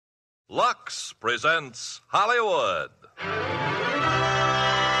Lux presents Hollywood.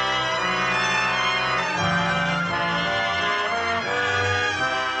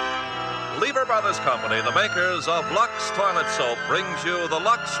 Lever Brothers Company, the makers of Lux Toilet Soap, brings you the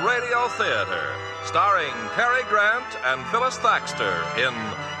Lux Radio Theater, starring Cary Grant and Phyllis Thaxter in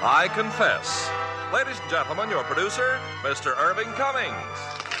I Confess. Ladies and gentlemen, your producer, Mr. Irving Cummings.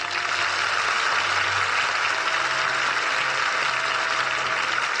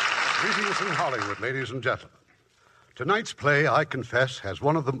 Greetings from Hollywood, ladies and gentlemen. Tonight's play, I Confess, has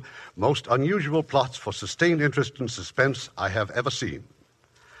one of the most unusual plots for sustained interest and suspense I have ever seen.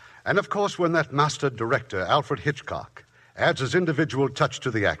 And of course, when that master director, Alfred Hitchcock, adds his individual touch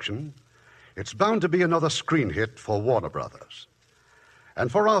to the action, it's bound to be another screen hit for Warner Brothers.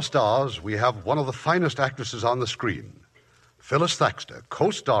 And for our stars, we have one of the finest actresses on the screen, Phyllis Thaxter,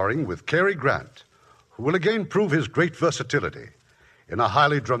 co-starring with Cary Grant, who will again prove his great versatility in a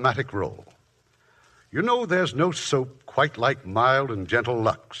highly dramatic role. You know, there's no soap quite like mild and gentle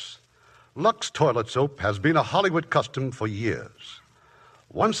Lux. Lux toilet soap has been a Hollywood custom for years.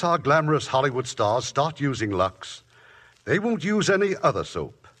 Once our glamorous Hollywood stars start using Lux, they won't use any other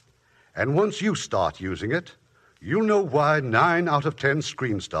soap. And once you start using it, you'll know why 9 out of 10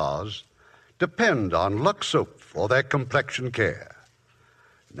 screen stars depend on Lux soap for their complexion care.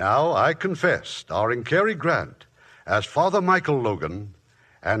 Now, I Confess, starring Cary Grant as Father Michael Logan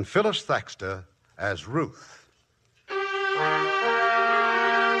and Phyllis Thaxter as Ruth.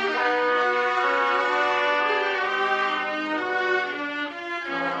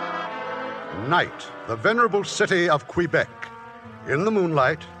 Night, the venerable city of Quebec. In the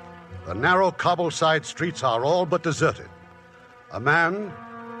moonlight, the narrow cobble-side streets are all but deserted. A man,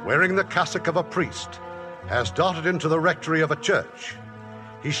 wearing the cassock of a priest, has darted into the rectory of a church.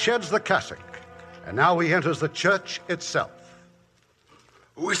 He sheds the cassock, and now he enters the church itself.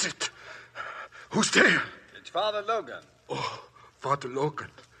 Who is it? Who's there? It's Father Logan. Oh, Father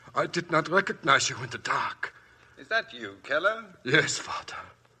Logan. I did not recognize you in the dark. Is that you, Keller? Yes, Father.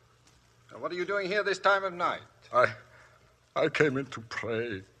 What are you doing here this time of night? I came in to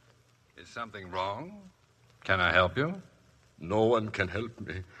pray. Is something wrong? Can I help you? No one can help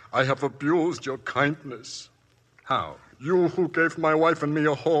me. I have abused your kindness. How? You who gave my wife and me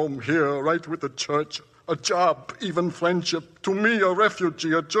a home here, right with the church, a job, even friendship. To me, a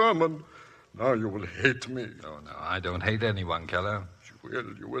refugee, a German. Now you will hate me. Oh, no, I don't hate anyone, Keller.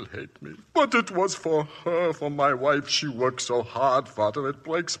 You will hate me. But it was for her, for my wife. She worked so hard, Father. It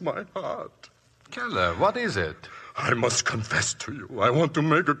breaks my heart. Keller, what is it? I must confess to you. I want to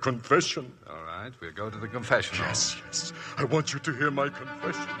make a confession. All right, we'll go to the confessional. Yes. I want you to hear my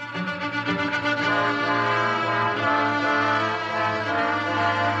confession.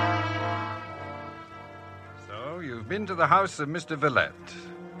 So, you've been to the house of Mr. Villette.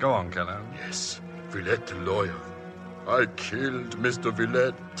 Go on, Keller. Yes, Villette the lawyer. I killed Mr.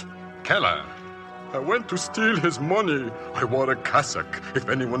 Villette. Keller. I went to steal his money. I wore a cassock. If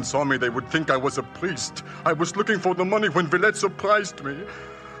anyone saw me, they would think I was a priest. I was looking for the money when Villette surprised me.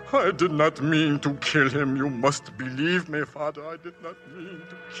 I did not mean to kill him. You must believe me, Father. I did not mean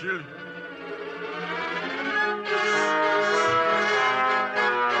to kill him.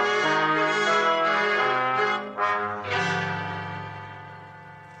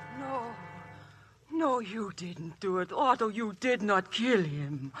 No, you didn't do it. Otto, you did not kill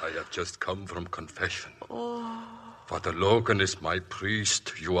him. I have just come from confession. Oh. Father Logan is my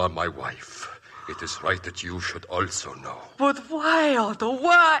priest. You are my wife. It is right that you should also know. But why, Otto?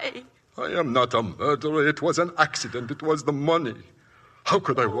 Why? I am not a murderer. It was an accident. It was the money. How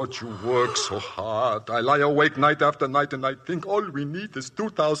could I watch you work so hard? I lie awake night after night, and I think all we need is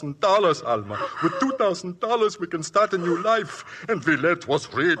 $2,000, Alma. With $2,000, we can start a new life. And Villette was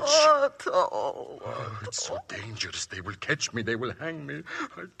rich. Otto. Oh, it's so dangerous. They will catch me. They will hang me.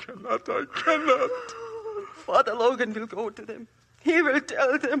 I cannot. Father Logan will go to them. He will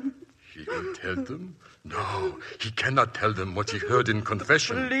tell them. He will tell them? No, he cannot tell them what he heard in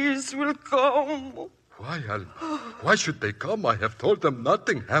confession. Police will come. Why, Alma? Why should they come? I have told them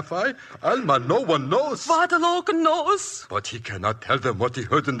nothing, have I? Alma, no one knows. Father Logan knows. But he cannot tell them what he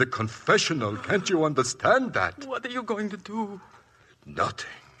heard in the confessional. Can't you understand that? What are you going to do?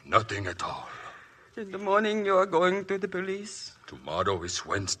 Nothing at all. In the morning you are going to the police? Tomorrow is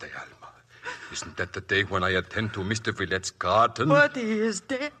Wednesday, Alma. Isn't that the day when I attend to Mr. Villette's garden? But he is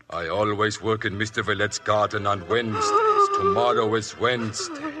dead. I always work in Mr. Villette's garden on Wednesdays. Tomorrow is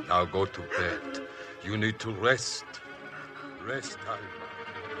Wednesday. Now go to bed. You need to rest. Rest, Alma.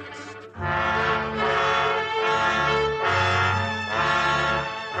 Rest.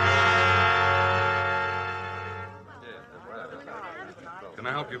 Can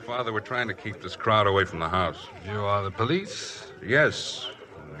I help help you, Father? We're trying to keep this crowd away from the house. You are the police? Yes.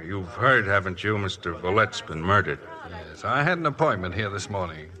 You've heard, haven't you, Mr. Villette's been murdered? Yes, I had an appointment here this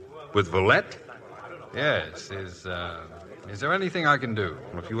morning. With Villette? Yes. Is there anything I can do?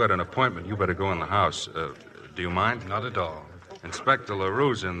 Well, if you had an appointment, you better go in the house. Do you mind? Not at all. Inspector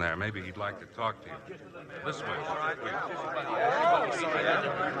Larrue's in there. Maybe he'd like to talk to you. This way.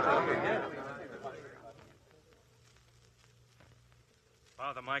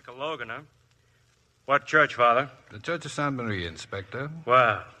 Father Michael Logan, huh? What church, Father? The Church of Saint Marie, Inspector.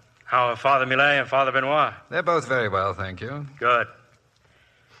 Well, how are Father Millet and Father Benoit? They're both very well, thank you. Good.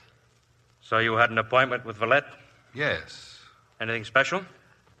 So you had an appointment with Villette? Yes. Anything special?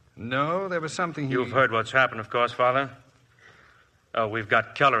 No, there was something he... You've heard what's happened, of course, Father. Oh, we've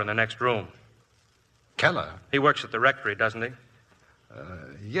got Keller in the next room. Keller? He works at the rectory, doesn't he?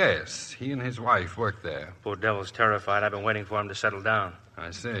 Yes. He and his wife work there. Poor devil's terrified. I've been waiting for him to settle down.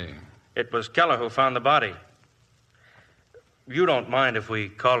 I see. It was Keller who found the body. You don't mind if we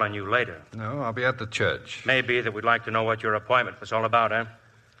call on you later? No, I'll be at the church. Maybe that we'd like to know what your appointment was all about, eh?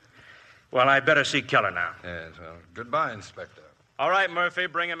 Well, I'd better see Keller now. Yes, well, goodbye, Inspector. All right, Murphy,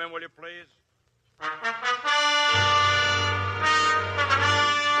 bring him in, will you, please? I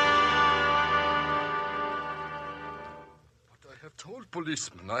have told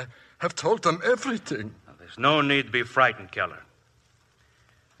policemen. I have told them everything. Now, there's no need to be frightened, Keller.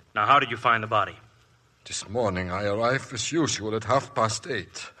 Now, how did you find the body? This morning I arrived as usual at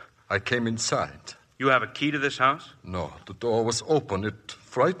 8:30. I came inside. You have a key to this house? No, the door was open. It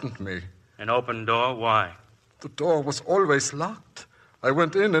frightened me. An open door? Why? The door was always locked. I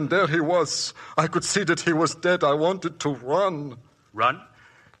went in and there he was. I could see that he was dead. I wanted to run. Run?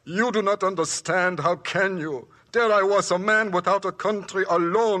 You do not understand. How can you? There I was, a man without a country,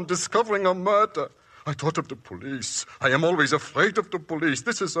 alone, discovering a murder. I thought of the police. I am always afraid of the police.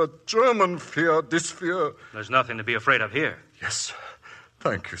 This is a German fear, this fear. There's nothing to be afraid of here. Yes.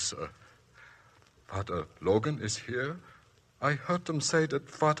 Thank you, sir. Father Logan is here. I heard them say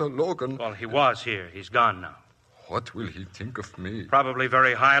that Father Logan... Well, he was here. He's gone now. What will he think of me? Probably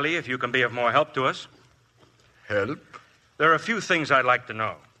very highly, if you can be of more help to us. Help? There are a few things I'd like to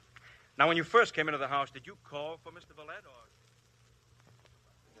know. Now, when you first came into the house, did you call for Mr. Villette, or...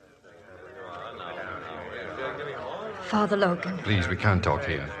 Father Logan. Please, we can't talk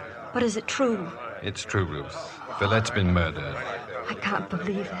here. But is it true? It's true, Ruth. Villette's been murdered. I can't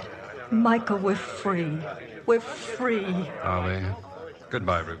believe it. Michael, we're free. We're free. Are we?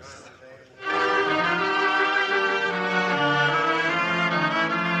 Goodbye, Ruth.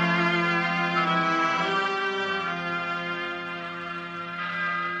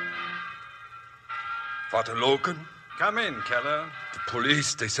 Father Logan? Come in, Keller. The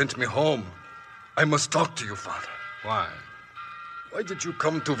police, they sent me home. I must talk to you, Father. Why? Why did you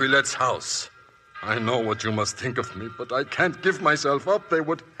come to Villette's house? I know what you must think of me, but I can't give myself up. They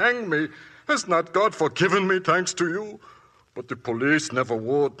would hang me. Has not God forgiven me, thanks to you? But the police never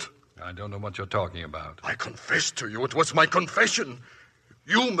would. I don't know what you're talking about. I confess to you. It was my confession.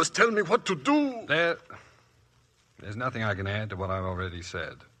 You must tell me what to do. There's nothing I can add to what I've already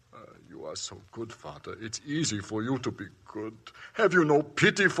said. You are so good, Father. It's easy for you to be good. Have you no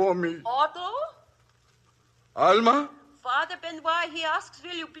pity for me? Otto? Alma? Father Benoit, he asks,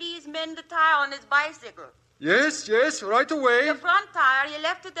 will you please mend the tire on his bicycle? Yes, right away. The front tire, he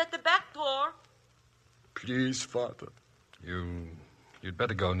left it at the back door. Please, Father. You'd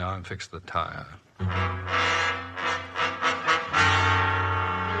better go now and fix the tire.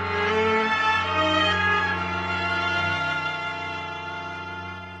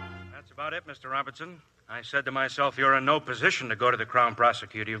 That's about it, Mr. Robertson. I said to myself, you're in no position to go to the Crown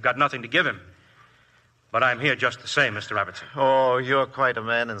Prosecutor. You've got nothing to give him. But I'm here just the same, Mr. Robertson. Oh, you're quite a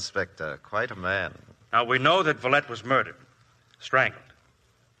man, Inspector. Quite a man. Now, we know that Villette was murdered, strangled,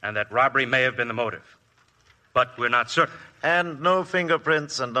 and that robbery may have been the motive. But we're not certain. And no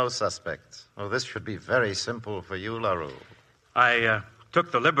fingerprints and no suspects. Oh, this should be very simple for you, Larrue. I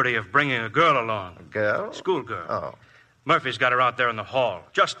took the liberty of bringing a girl along. A girl? Schoolgirl. Oh. Murphy's got her out there in the hall.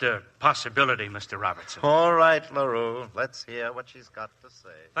 Just a possibility, Mr. Robertson. All right, Larrue. Let's hear what she's got to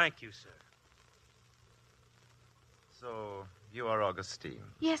say. Thank you, sir. So, you are Augustine.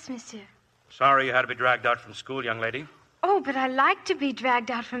 Yes, monsieur. Sorry you had to be dragged out from school, young lady. Oh, but I like to be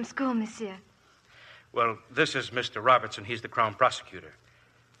dragged out from school, monsieur. Well, this is Mr. Robertson. He's the Crown Prosecutor.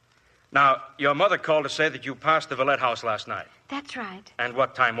 Now, your mother called to say that you passed the Villette house last night. That's right. And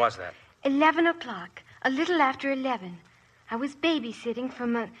what time was that? 11 o'clock. A little after 11. I was babysitting for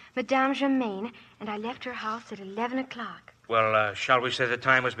Madame Germaine, and I left her house at 11 o'clock. Well, shall we say the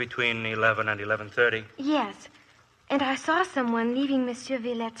time was between 11 and 11:30? Yes. And I saw someone leaving Monsieur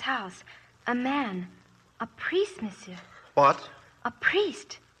Villette's house. A man. A priest, monsieur. What? A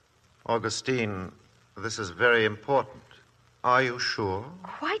priest. Augustine, this is very important. Are you sure?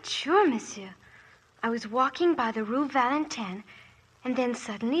 Quite sure, monsieur. I was walking by the Rue Valentin, and then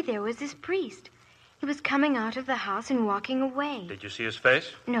suddenly there was this priest. He was coming out of the house and walking away. Did you see his face?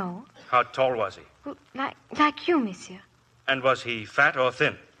 No. How tall was he? Well, like you, monsieur. And was he fat or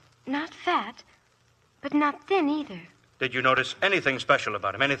thin? Not fat, but not thin either. Did you notice anything special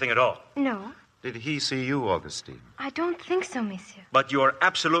about him? Anything at all? No. Did he see you, Augustine? I don't think so, monsieur. But you are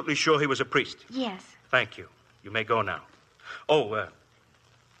absolutely sure he was a priest? Yes. Thank you. You may go now. Oh,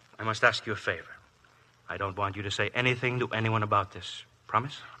 I must ask you a favor. I don't want you to say anything to anyone about this.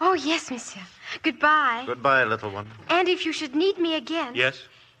 Promise? Oh, yes, monsieur. Goodbye. Goodbye, little one. And if you should need me again... Yes?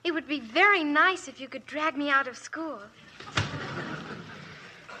 It would be very nice if you could drag me out of school.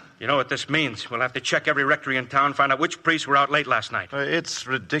 You know what this means? We'll have to check every rectory in town, find out which priests were out late last night. It's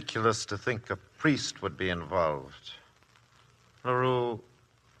ridiculous to think a priest would be involved. Larrue,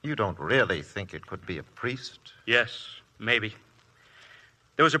 you don't really think it could be a priest? Yes, maybe.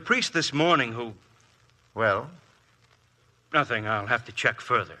 There was a priest this morning who... Well? Nothing. I'll have to check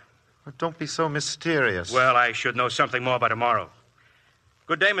further. Don't be so mysterious. Well, I should know something more by tomorrow.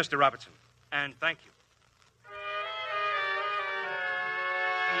 Good day, Mr. Robertson, and thank you.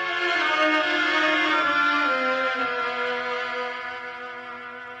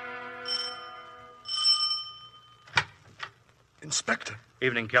 Inspector.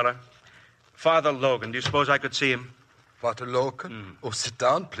 Evening, Keller. Father Logan, do you suppose I could see him? Father Logan? Oh, sit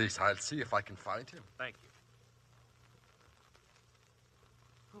down, please. I'll see if I can find him. Thank you.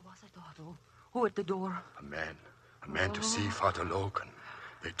 Who was it, Otto? Who at the door? A man to see Father Logan.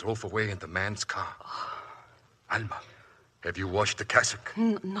 They drove away in the man's car. Alma, have you washed the cassock?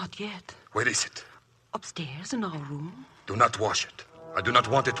 Not yet. Where is it? Upstairs in our room. Do not wash it. I do not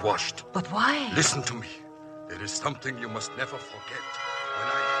want it washed. But why? Listen to me. There is something you must never forget.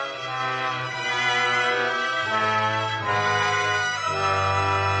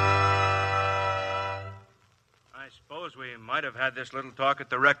 I suppose we might have had this little talk at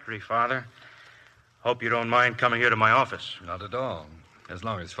the rectory, Father. Hope you don't mind coming here to my office. Not at all. As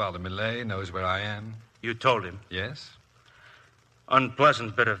long as Father Millet knows where I am. You told him? Yes.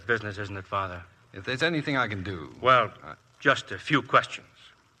 Unpleasant bit of business, isn't it, Father? If there's anything I can do... Well, just a few questions.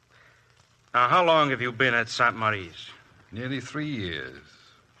 Now, how long have you been at Sainte Marie's? Nearly 3 years.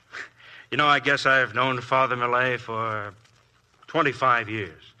 You know, I guess I've known Father Millet for 25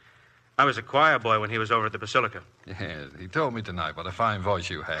 years. I was a choir boy when he was over at the Basilica. Yes, he told me tonight what a fine voice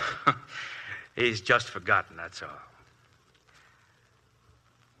you had. He's just forgotten, that's all.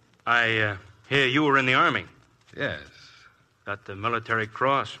 I hear you were in the Army. Yes. Got the military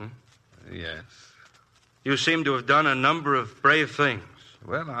cross, Yes. You seem to have done a number of brave things.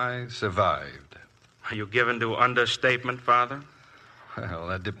 Well, I survived. Are you given to understatement, Father? Well,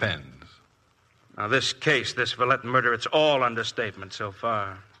 that depends. Now, this case, this Villette murder, it's all understatement so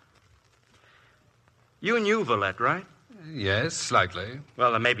far. You knew Villette, right? Yes, slightly.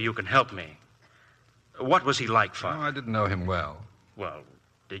 Well, then maybe you can help me. What was he like, Father? Oh, I didn't know him well. Well,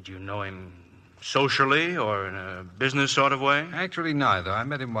 did you know him socially or in a business sort of way? Actually, neither. I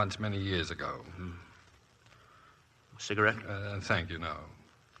met him once many years ago. Cigarette? Thank you, no.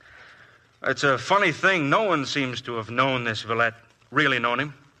 It's a funny thing. No one seems to have known this Villette, really known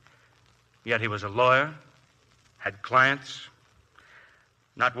him. Yet he was a lawyer, had clients.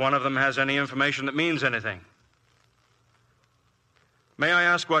 Not one of them has any information that means anything. May I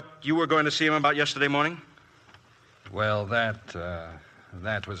ask what you were going to see him about yesterday morning? Well,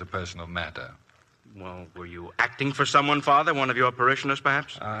 that was a personal matter. Well, were you acting for someone, Father? One of your parishioners,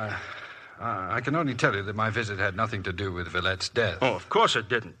 perhaps? I can only tell you that my visit had nothing to do with Villette's death. Oh, of course it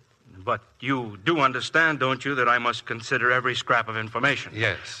didn't. But you do understand, don't you, that I must consider every scrap of information?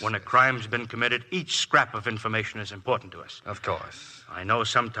 Yes. When a crime's been committed, each scrap of information is important to us. Of course. I know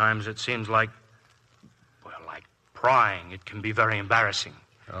sometimes it seems like prying. It can be very embarrassing.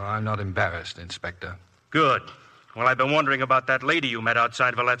 Oh, I'm not embarrassed, Inspector. Good. Well, I've been wondering about that lady you met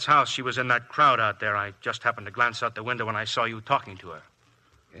outside Villette's house. She was in that crowd out there. I just happened to glance out the window when I saw you talking to her.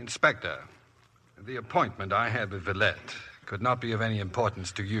 Inspector, the appointment I had with Villette could not be of any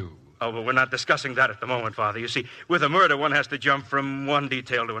importance to you. Oh, but we're not discussing that at the moment, Father. You see, with a murder, one has to jump from one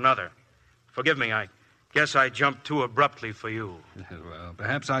detail to another. Forgive me, I guess I jumped too abruptly for you. Well,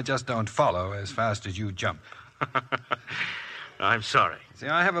 perhaps I just don't follow as fast as you jump. I'm sorry. See,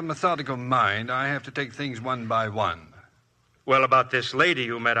 I have a methodical mind. I have to take things one by one. Well, about this lady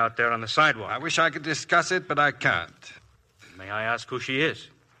you met out there on the sidewalk. I wish I could discuss it, but I can't. May I ask who she is?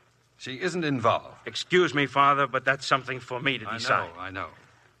 She isn't involved. Excuse me, Father, but that's something for me to decide. I know.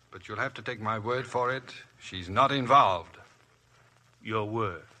 But you'll have to take my word for it. She's not involved. Your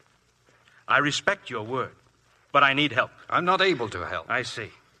word. I respect your word, but I need help. I'm not able to help. I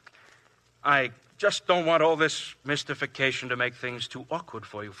see. I just don't want all this mystification to make things too awkward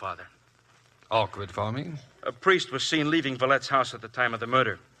for you, Father. Awkward for me? A priest was seen leaving Villette's house at the time of the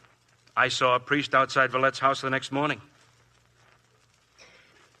murder. I saw a priest outside Villette's house the next morning.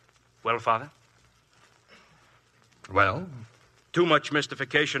 Well, Father? Well? Too much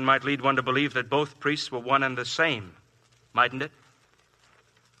mystification might lead one to believe that both priests were one and the same, mightn't it?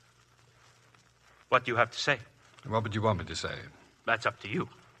 What do you have to say? What would you want me to say? That's up to you.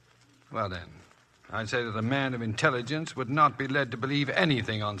 Well, then, I'd say that a man of intelligence would not be led to believe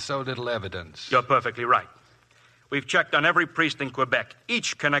anything on so little evidence. You're perfectly right. We've checked on every priest in Quebec.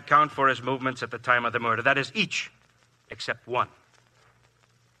 Each can account for his movements at the time of the murder. That is, each, except one.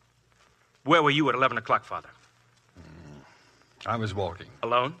 Where were you at 11 o'clock, Father? I was walking.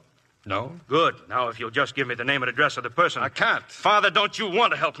 Alone? No. Good. Now, if you'll just give me the name and address of the person. I can't. Father, don't you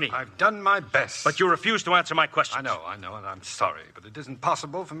want to help me? I've done my best. But you refuse to answer my questions. I know, and I'm sorry, but it isn't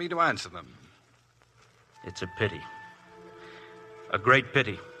possible for me to answer them. It's a pity. A great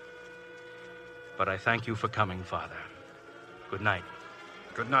pity. But I thank you for coming, Father. Good night.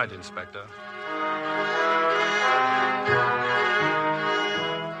 Good night, Inspector.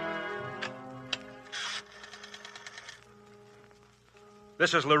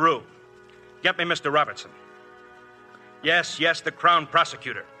 This is Larrue. Get me Mr. Robertson. Yes, the Crown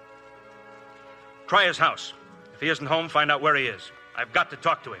Prosecutor. Try his house. If he isn't home, find out where he is. I've got to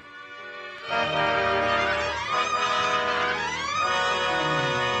talk to him.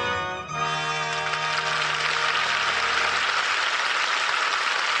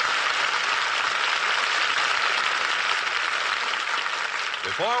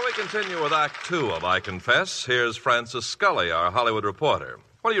 Before we continue with Act Two of I Confess, here's Frances Scully, our Hollywood reporter.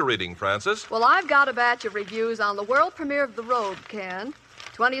 What are you reading, Frances? Well, I've got a batch of reviews on the world premiere of The Robe, Ken.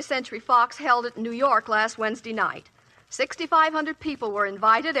 20th Century Fox held it in New York last Wednesday night. 6,500 people were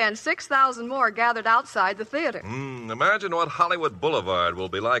invited, and 6,000 more gathered outside the theater. Imagine what Hollywood Boulevard will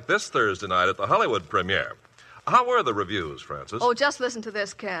be like this Thursday night at the Hollywood premiere. How were the reviews, Frances? Oh, just listen to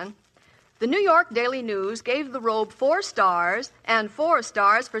this, Ken. The New York Daily News gave The Robe 4 stars and 4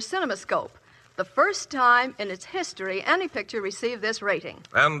 stars for CinemaScope. The first time in its history any picture received this rating.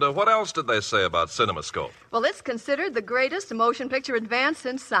 And what else did they say about CinemaScope? Well, it's considered the greatest motion picture advance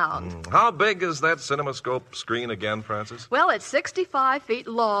in sound. How big is that CinemaScope screen again, Frances? Well, it's 65 feet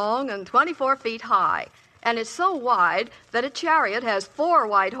long and 24 feet high. And it's so wide that a chariot has 4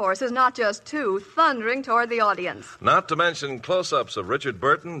 white horses, not just 2, thundering toward the audience. Not to mention close-ups of Richard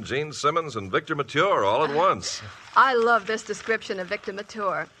Burton, Gene Simmons, and Victor Mature all at once. I love this description of Victor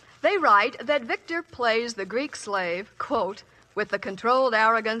Mature. They write that Victor plays the Greek slave, quote, with the controlled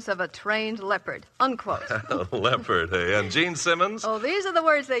arrogance of a trained leopard, unquote. Leopard, eh? And Gene Simmons? Oh, these are the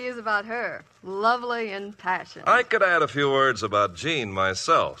words they use about her. Lovely and passionate. I could add a few words about Gene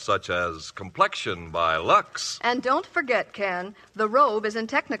myself, such as complexion by Lux. And don't forget, Ken, The Robe is in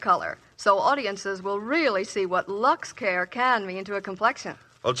Technicolor, so audiences will really see what Lux care can mean to a complexion.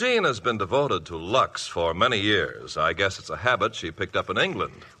 Well, Jean has been devoted to Lux for many years. I guess it's a habit she picked up in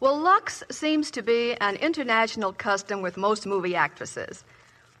England. Well, Lux seems to be an international custom with most movie actresses.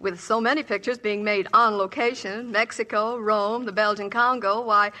 With so many pictures being made on location, Mexico, Rome, the Belgian Congo,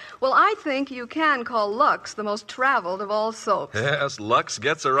 I think you can call Lux the most traveled of all soaps. Yes, Lux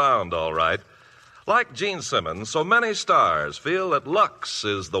gets around all right. Like Gene Simmons, so many stars feel that Lux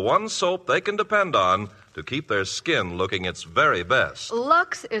is the one soap they can depend on to keep their skin looking its very best.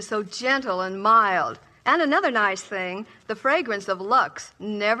 Lux is so gentle and mild. And another nice thing, the fragrance of Lux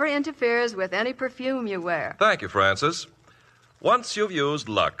never interferes with any perfume you wear. Thank you, Frances. Once you've used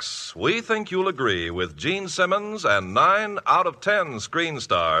Lux, we think you'll agree with Gene Simmons and 9 out of 10 screen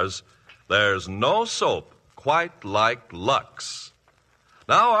stars. There's no soap quite like Lux.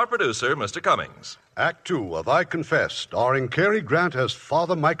 Now, our producer, Mr. Cummings. Act Two of I Confess, starring Cary Grant as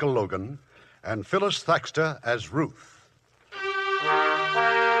Father Michael Logan and Phylis Thaxter as Ruth.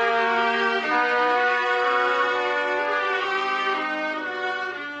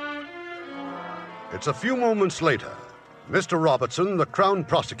 It's a few moments later. Mr. Robertson, the Crown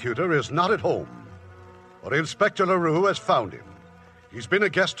Prosecutor, is not at home, but Inspector Larrue has found him. He's been a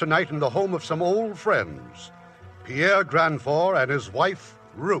guest tonight in the home of some old friends, Pierre Grandfort and his wife,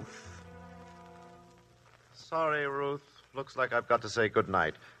 Ruth. Sorry, Ruth. Looks like I've got to say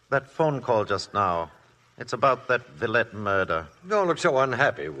goodnight. That phone call just now, it's about that Villette murder. Don't look so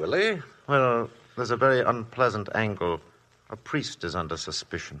unhappy, Willie. Well, there's a very unpleasant angle. A priest is under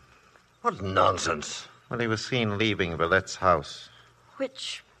suspicion. What nonsense. Well, he was seen leaving Villette's house.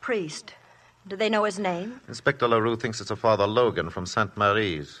 Which priest? Do they know his name? Inspector Larrue thinks it's a Father Logan from St.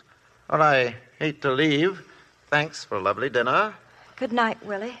 Marie's. Well, I hate to leave. Thanks for a lovely dinner. Good night,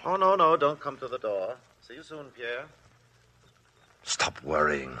 Willie. Oh, no, don't come to the door. See you soon, Pierre. Stop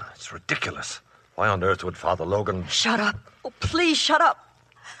worrying. It's ridiculous. Why on earth would Father Logan... Shut up. Oh, please, shut up.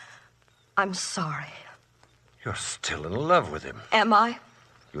 I'm sorry. You're still in love with him. Am I?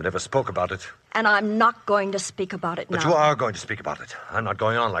 You never spoke about it. And I'm not going to speak about it now. But you are going to speak about it. I'm not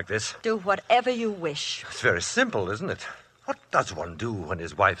going on like this. Do whatever you wish. It's very simple, isn't it? What does one do when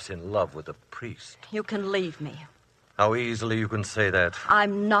his wife's in love with a priest? You can leave me. How easily you can say that.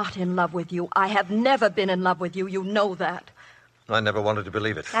 I'm not in love with you. I have never been in love with you. You know that. I never wanted to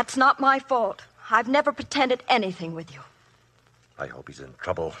believe it. That's not my fault. I've never pretended anything with you. I hope he's in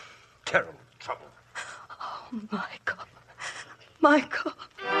trouble. Terrible trouble. Oh, Michael. Michael.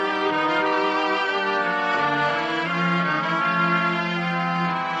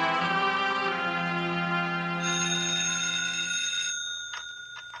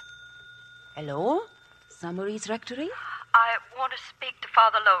 Hello? Summary's Rectory? I want to speak to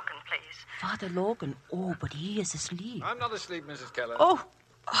Father Logan, please. Father Logan? Oh, but he is asleep. I'm not asleep, Mrs. Keller. Oh,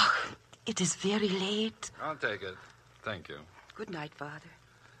 it is very late. I'll take it. Thank you. Good night, Father.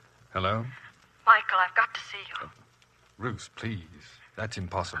 Hello? Michael, I've got to see you. Ruth, please. That's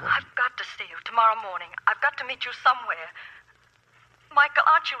impossible. I've got to see you tomorrow morning. I've got to meet you somewhere. Michael,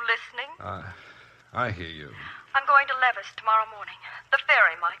 aren't you listening? I hear you. I'm going to Levis tomorrow morning. The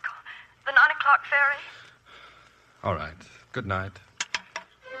ferry, Michael. The 9 o'clock ferry. All right. Good night.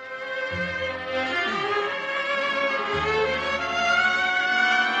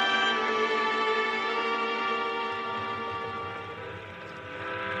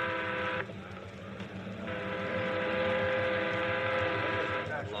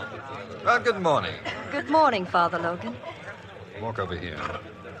 Well, good morning. Good morning, Father Logan. Walk over here.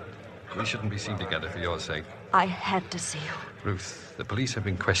 We shouldn't be seen together for your sake. I had to see you. Ruth, the police have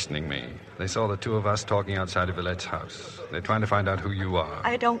been questioning me. They saw the two of us talking outside of Villette's house. They're trying to find out who you are.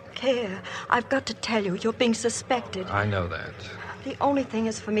 I don't care. I've got to tell you, you're being suspected. I know that. The only thing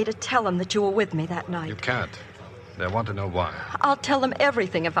is for me to tell them that you were with me that night. You can't. They want to know why. I'll tell them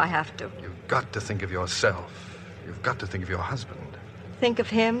everything if I have to. You've got to think of yourself. You've got to think of your husband. Think of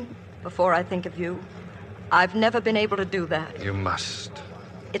him before I think of you. I've never been able to do that. You must.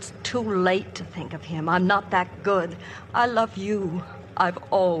 It's too late to think of him. I'm not that good. I love you. I've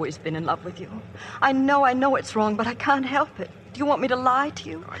always been in love with you. I know it's wrong, but I can't help it. Do you want me to lie to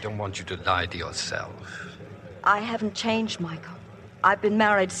you? I don't want you to lie to yourself. I haven't changed, Michael. I've been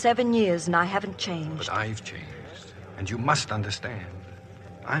married 7 years, and I haven't changed. But I've changed. And you must understand.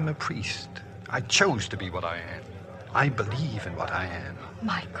 I'm a priest. I chose to be what I am. I believe in what I am.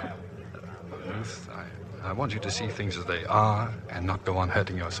 Michael. Ruth, I want you to see things as they are and not go on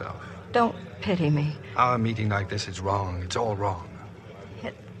hurting yourself. Don't pity me. Our meeting like this is wrong. It's all wrong.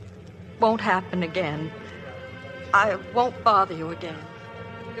 It won't happen again. I won't bother you again.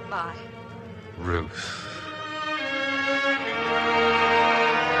 Goodbye. Ruth.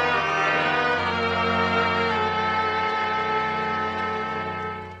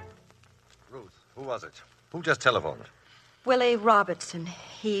 Ruth, who was it? Who just telephoned? Willie Robertson.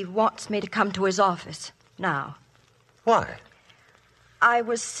 He wants me to come to his office now. Why? I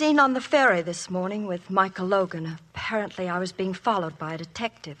was seen on the ferry this morning with Michael Logan. Apparently, I was being followed by a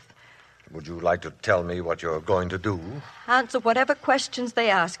detective. Would you like to tell me what you're going to do? Answer whatever questions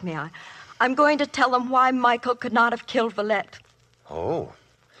they ask me. I'm going to tell them why Michael could not have killed Villette. Oh.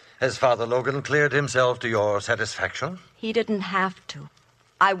 Has Father Logan cleared himself to your satisfaction? He didn't have to.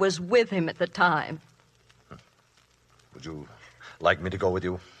 I was with him at the time. Would you like me to go with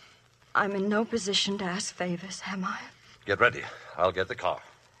you? I'm in no position to ask favors, am I? Get ready. I'll get the car.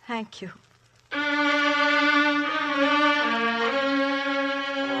 Thank you.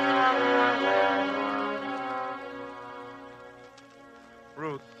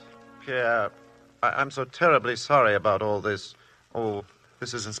 Ruth, Pierre, I'm so terribly sorry about all this. Oh,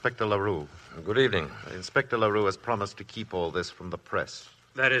 this is Inspector Larrue. Good evening. Inspector Larrue has promised to keep all this from the press.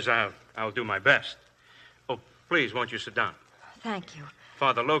 That is, I'll do my best. Oh, please, won't you sit down? Thank you.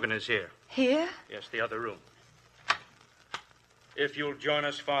 Father Logan is here. Here? Yes, the other room. If you'll join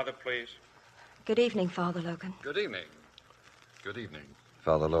us, Father, please. Good evening, Father Logan. Good evening. Good evening.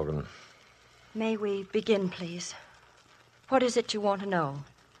 Father Logan. May we begin, please? What is it you want to know?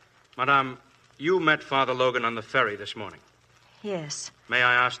 Madame, you met Father Logan on the ferry this morning. Yes. May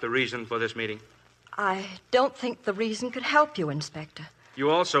I ask the reason for this meeting? I don't think the reason could help you, Inspector.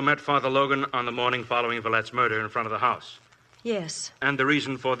 You also met Father Logan on the morning following Villette's murder in front of the house. Yes. And the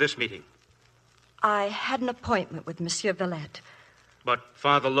reason for this meeting? I had an appointment with Monsieur Villette. But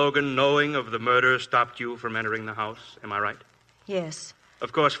Father Logan, knowing of the murder, stopped you from entering the house. Am I right? Yes.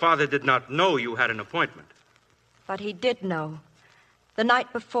 Of course, Father did not know you had an appointment. But he did know. The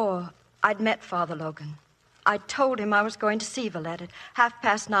night before, I'd met Father Logan. I told him I was going to see Villette at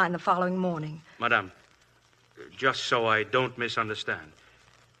 9:30 the following morning. Madame, just so I don't misunderstand.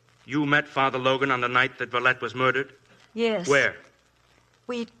 You met Father Logan on the night that Villette was murdered? Yes. Where?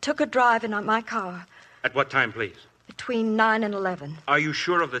 We took a drive in my car. At what time, please? Between 9 and 11. Are you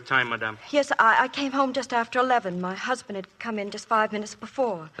sure of the time, Madame? Yes, I came home just after 11. My husband had come in just 5 minutes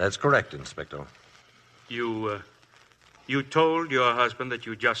before. That's correct, Inspector. You told your husband that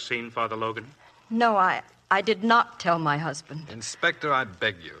you'd just seen Father Logan? No, I did not tell my husband. Inspector, I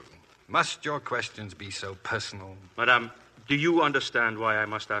beg you. Must your questions be so personal? Madame, do you understand why I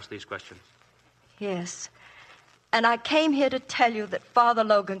must ask these questions? Yes. And I came here to tell you that Father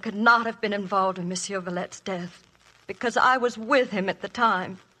Logan could not have been involved in Monsieur Villette's death, because I was with him at the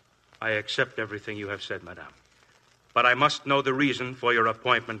time. I accept everything you have said, Madame. But I must know the reason for your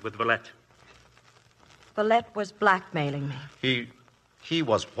appointment with Villette. Villette was blackmailing me. He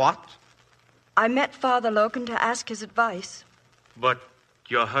was what? I met Father Logan to ask his advice. But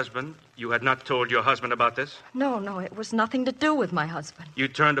your husband? You had not told your husband about this? No, it was nothing to do with my husband. You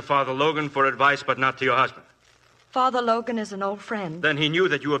turned to Father Logan for advice, but not to your husband. Father Logan is an old friend. Then he knew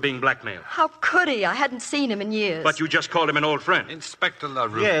that you were being blackmailed. How could he? I hadn't seen him in years. But you just called him an old friend. Inspector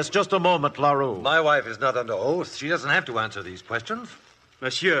Larrue. Yes, just a moment, Larrue. My wife is not under oath. She doesn't have to answer these questions.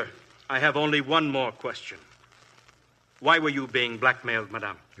 Monsieur, I have only one more question. Why were you being blackmailed,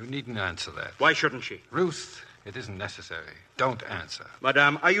 Madame? You needn't answer that. Why shouldn't she? Ruth, it isn't necessary. Don't answer.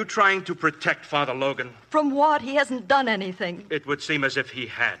 Madame, are you trying to protect Father Logan? From what? He hasn't done anything. It would seem as if he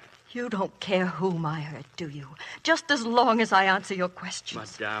had. You don't care whom I hurt, do you? Just as long as I answer your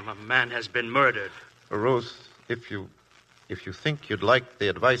questions. Madame, a man has been murdered. Ruth, if you think you'd like the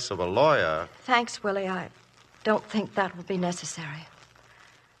advice of a lawyer... Thanks, Willie. I don't think that will be necessary.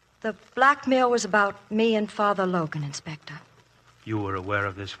 The blackmail was about me and Father Logan, Inspector. You were aware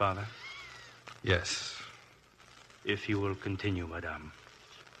of this, Father? Yes. If you will continue, Madame.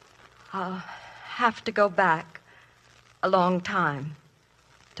 I'll have to go back a long time,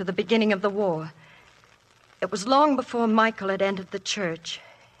 to the beginning of the war. It was long before Michael had entered the church.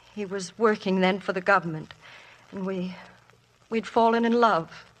 He was working then for the government, and we'd fallen in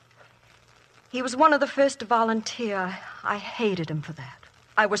love. He was one of the first to volunteer. I hated him for that.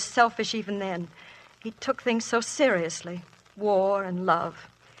 I was selfish even then. He took things so seriously. War and love.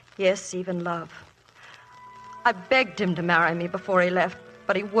 Yes, even love. I begged him to marry me before he left,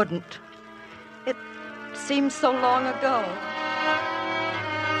 but he wouldn't. It seemed so long ago.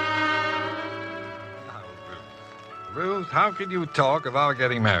 Ruth, how can you talk of our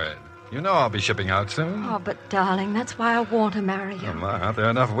getting married? You know I'll be shipping out soon. Oh, but darling, that's why I want to marry you. Oh, my, aren't there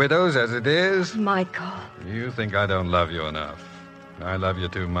enough widows as it is? Michael. You think I don't love you enough. I love you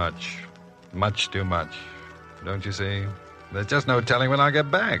too much. Much too much. Don't you see? There's just no telling when I'll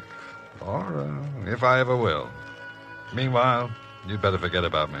get back. Or if I ever will. Meanwhile, you'd better forget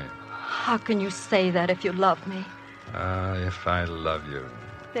about me. How can you say that if you love me? If I love you.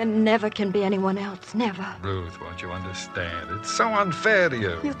 There never can be anyone else, never. Ruth, won't you understand? It's so unfair to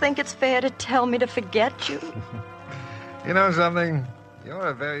you. You think it's fair to tell me to forget you? You know something? You're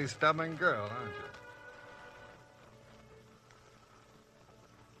a very stubborn girl, aren't you?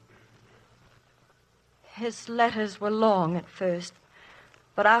 His letters were long at first,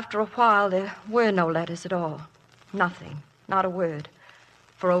 but after a while there were no letters at all. Nothing, not a word,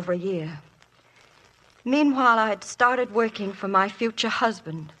 for over a year. Meanwhile, I'd started working for my future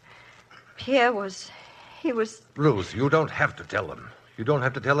husband. Pierre was... Ruth, you don't have to tell him. You don't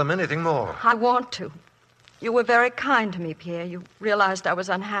have to tell him anything more. I want to. You were very kind to me, Pierre. You realized I was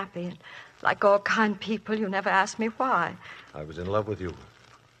unhappy, and like all kind people, you never asked me why. I was in love with you.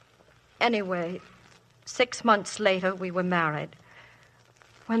 Anyway, 6 months later, we were married.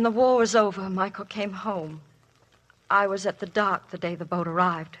 When the war was over, Michael came home. I was at the dock the day the boat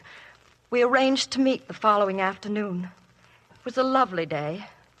arrived. We arranged to meet the following afternoon. It was a lovely day,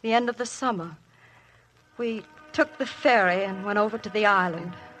 the end of the summer. We took the ferry and went over to the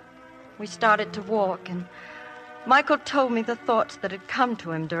island. We started to walk, and Michael told me the thoughts that had come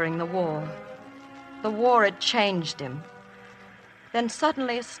to him during the war. The war had changed him. Then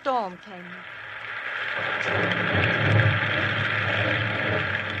suddenly a storm came.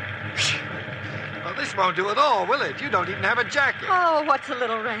 Well, this won't do at all, will it? You don't even have a jacket. Oh, what's a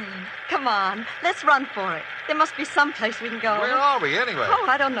little rain? Come on, let's run for it. There must be some place we can go. Where are we, anyway? Oh,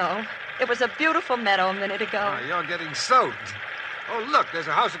 I don't know. It was a beautiful meadow a minute ago. Oh, you're getting soaked. Oh, look, there's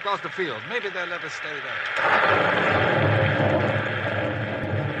a house across the field. Maybe they'll let us stay there.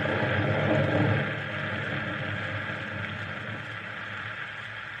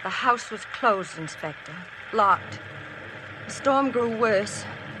 The house was closed, Inspector. Locked. The storm grew worse.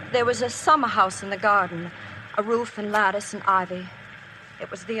 There was a summer house in the garden, a roof and lattice and ivy. It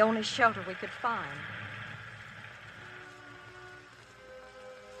was the only shelter we could find.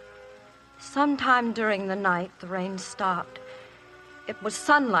 Sometime during the night, the rain stopped. It was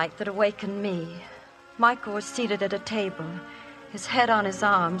sunlight that awakened me. Michael was seated at a table, his head on his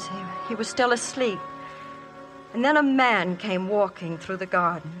arms. He was still asleep. And then a man came walking through the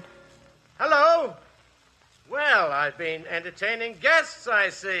garden. Hello. Well, I've been entertaining guests, I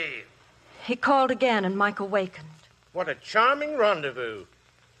see. He called again, and Michael wakened. What a charming rendezvous.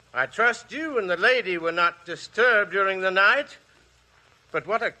 I trust you and the lady were not disturbed during the night. But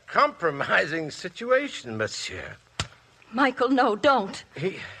what a compromising situation, monsieur. Michael, no, don't.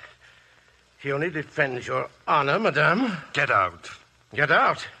 He only defends your honor, madame. Get out. Get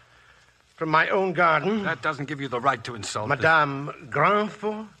out? From my own garden? That doesn't give you the right to insult Madame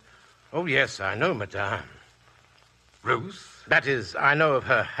Grandfort? Oh, yes, I know, madame. Ruth? That is, I know of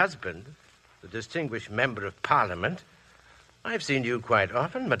her husband, the distinguished member of Parliament. I've seen you quite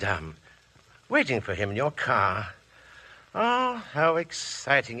often, madame, waiting for him in your car. Oh, how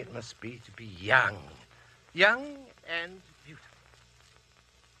exciting it must be to be young. Young and beautiful.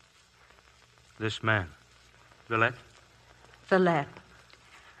 This man, Villette? Villette.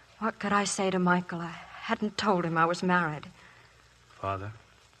 What could I say to Michael? I hadn't told him I was married. Father?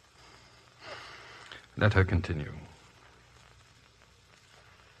 Let her continue.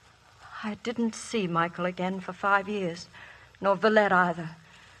 I didn't see Michael again for 5 years, nor Villette either.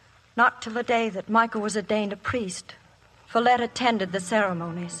 Not till the day that Michael was ordained a priest. Villette attended the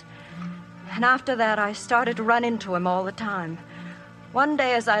ceremonies. And after that, I started to run into him all the time. One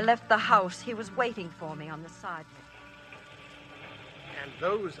day as I left the house, he was waiting for me on the sidewalk. And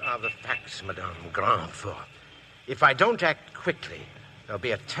those are the facts, Madame Grandfort. If I don't act quickly, there'll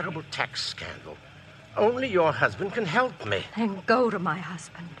be a terrible tax scandal. Only your husband can help me. Then go to my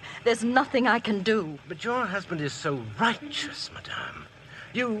husband. There's nothing I can do. But your husband is so righteous, Madame.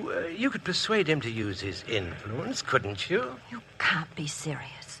 You could persuade him to use his influence, couldn't you? You can't be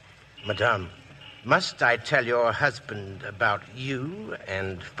serious. Madame, must I tell your husband about you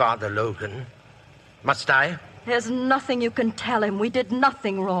and Father Logan? Must I? There's nothing you can tell him. We did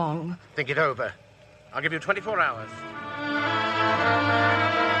nothing wrong. Think it over. I'll give you 24 hours.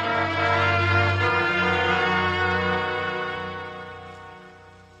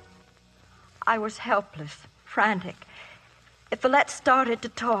 I was helpless, frantic. If Villette started to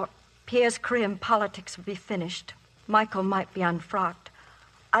talk, Pierre's career in politics would be finished. Michael might be unfrocked.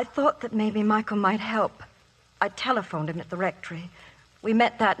 I thought that maybe Michael might help. I telephoned him at the rectory. We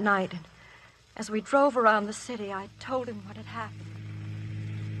met that night, and as we drove around the city, I told him what had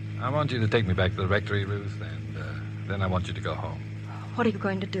happened. I want you to take me back to the rectory, Ruth, and then I want you to go home. What are you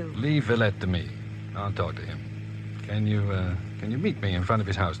going to do? Leave Villette to me. I'll talk to him. Can you meet me in front of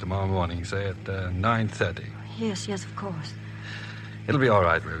his house tomorrow morning, say at 9:30? Yes, of course. It'll be all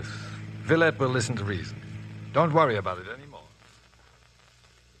right, Ruth. Villette will listen to reason. Don't worry about it anymore.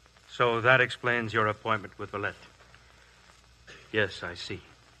 So that explains your appointment with Villette. Yes, I see.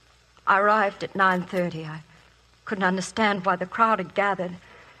 I arrived at 9:30. I couldn't understand why the crowd had gathered.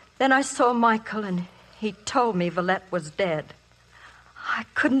 Then I saw Michael, and he told me Villette was dead. I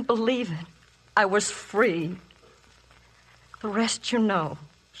couldn't believe it. I was free. The rest you know.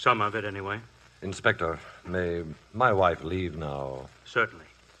 Some of it, anyway. Inspector, may my wife leave now? Certainly.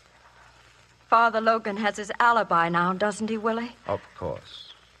 Father Logan has his alibi now, doesn't he, Willie? Of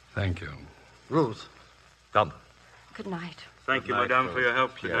course. Thank you. Ruth, come. Good night. Thank you, Madame, for your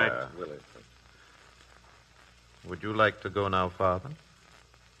help tonight. Yeah, Willie. Would you like to go now, Father?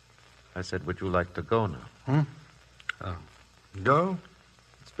 I said, would you like to go now? Go?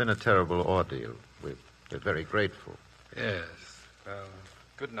 It's been a terrible ordeal. We're very grateful. Yes. Well,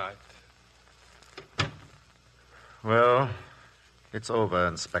 good night. Well, it's over,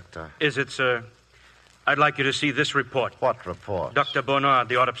 Inspector. Is it, sir? I'd like you to see this report. What report? Dr. Bonnard,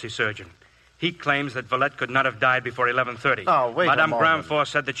 the autopsy surgeon. He claims that Villette could not have died before 11:30. Oh, wait Madame a moment. Grandfort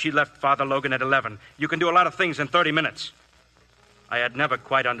said that she left Father Logan at 11. You can do a lot of things in 30 minutes. I had never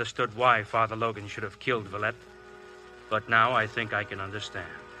quite understood why Father Logan should have killed Villette. But now I think I can understand.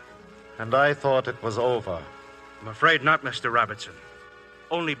 And I thought it was over. I'm afraid not, Mr. Robertson.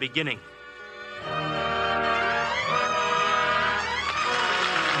 Only beginning.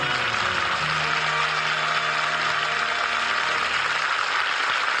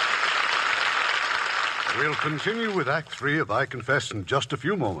 We'll continue with Act 3 of I Confess in just a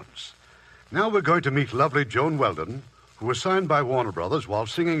few moments. Now we're going to meet lovely Joan Weldon, who was signed by Warner Brothers while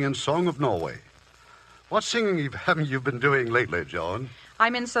singing in Song of Norway. What singing haven't you been doing lately, Joan?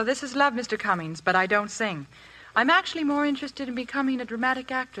 I'm in So This Is Love, Mr. Cummings, but I don't sing. I'm actually more interested in becoming a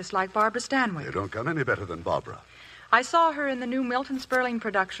dramatic actress like Barbara Stanwyck. You don't come any better than Barbara. I saw her in the new Milton Sperling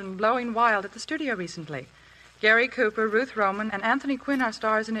production, Blowing Wild, at the studio recently. Gary Cooper, Ruth Roman, and Anthony Quinn are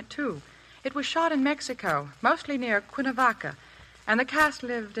stars in it, too. It was shot in Mexico, mostly near Cuernavaca, and the cast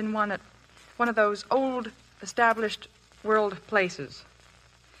lived in one of those old, established world places.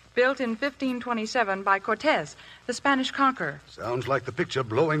 Built in 1527 by Cortez, the Spanish conqueror. Sounds like the picture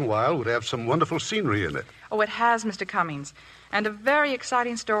Blowing Wild would have some wonderful scenery in it. Oh, it has, Mr. Cummings, and a very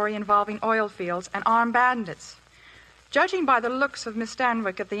exciting story involving oil fields and armed bandits. Judging by the looks of Miss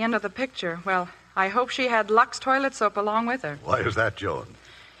Stanwyck at the end of the picture, well, I hope she had Lux toilet soap along with her. Why is that, Joan?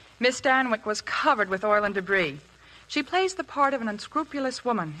 Miss Stanwyck was covered with oil and debris. She plays the part of an unscrupulous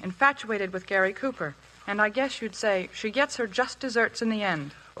woman, infatuated with Gary Cooper. And I guess you'd say she gets her just desserts in the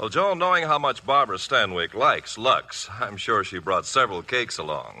end. Well, Joan, knowing how much Barbara Stanwyck likes Lux, I'm sure she brought several cakes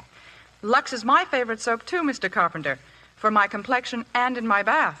along. Lux is my favorite soap, too, Mr. Carpenter, for my complexion and in my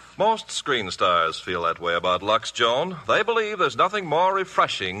bath. Most screen stars feel that way about Lux, Joan. They believe there's nothing more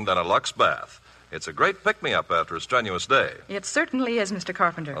refreshing than a Lux bath. It's a great pick-me-up after a strenuous day. It certainly is, Mr.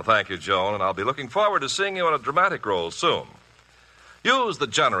 Carpenter. Well, thank you, Joan, and I'll be looking forward to seeing you in a dramatic role soon. Use the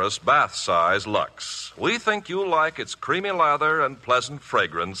generous bath-size Lux. We think you'll like its creamy lather and pleasant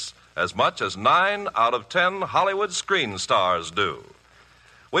fragrance as much as 9 out of 10 Hollywood screen stars do.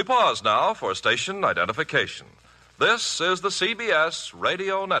 We pause now for station identification. This is the CBS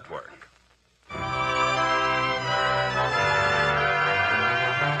Radio Network.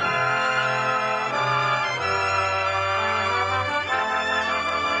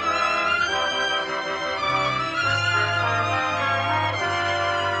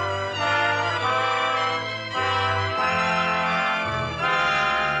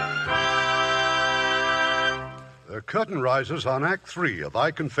 The curtain rises on Act 3 of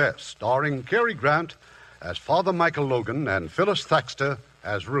I Confess, starring Cary Grant as Father Michael Logan and Phyllis Thaxter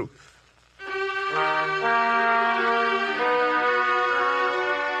as Ruth.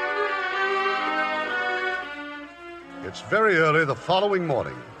 It's very early the following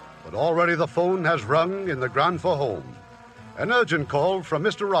morning, but already the phone has rung in the Grandfort home. An urgent call from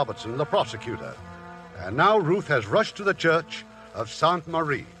Mr. Robertson, the prosecutor. And now Ruth has rushed to the church of Sainte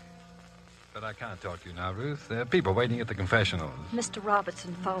Marie. But I can't talk to you now, Ruth. There are people waiting at the confessionals. Mr.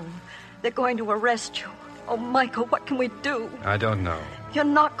 Robertson phone. They're going to arrest you. Oh, Michael, what can we do? I don't know. You're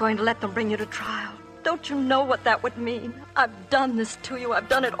not going to let them bring you to trial. Don't you know what that would mean? I've done this to you. I've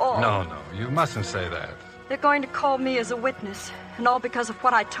done it all. No, you mustn't say that. They're going to call me as a witness, and all because of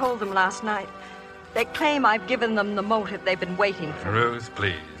what I told them last night. They claim I've given them the motive they've been waiting for. Ruth,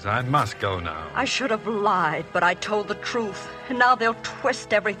 please. I must go now. I should have lied, but I told the truth. And now they'll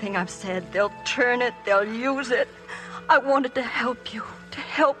twist everything I've said. They'll turn it. They'll use it. I wanted to help you. To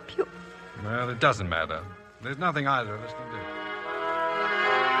help you. Well, it doesn't matter. There's nothing either of us can do.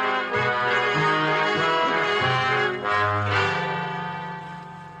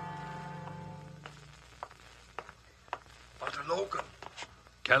 Father Logan.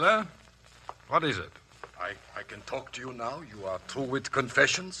 Keller? What is it? I can talk to you now. You are through with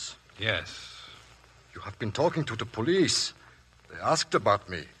confessions? Yes. You have been talking to the police. They asked about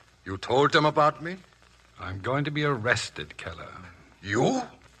me. You told them about me? I'm going to be arrested, Keller. You?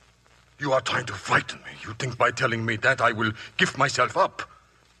 You are trying to frighten me. You think by telling me that I will give myself up.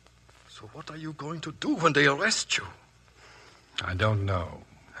 So what are you going to do when they arrest you? I don't know.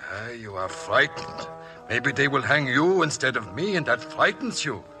 You are frightened. Maybe they will hang you instead of me, and that frightens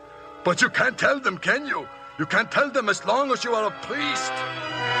you. But you can't tell them, can you? You can't tell them as long as you are a priest.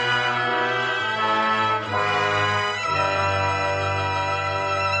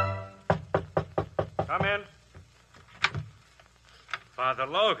 Come in. Father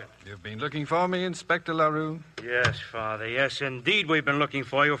Logan. You've been looking for me, Inspector Larrue? Yes, Father. Yes, indeed, we've been looking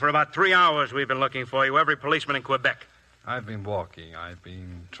for you. For about 3 hours, we've been looking for you. Every policeman in Quebec. I've been walking. I've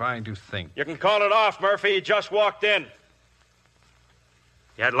been trying to think. You can call it off, Murphy. You just walked in.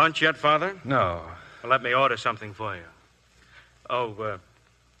 You had lunch yet, Father? No. Well, let me order something for you. Oh,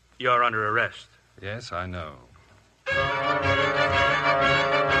 you're under arrest. Yes, I know.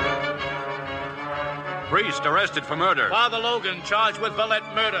 Priest arrested for murder. Father Logan charged with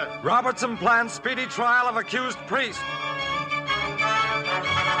Villette murder. Robertson plans speedy trial of accused priest.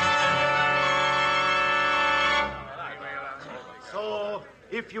 So,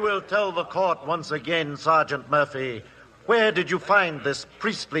 if you will tell the court once again, Sergeant Murphy, where did you find this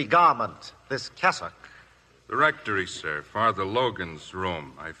priestly garment, this cassock? The rectory, sir. Father Logan's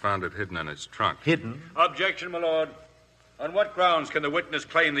room. I found it hidden in his trunk. Hidden? Objection, my lord. On what grounds can the witness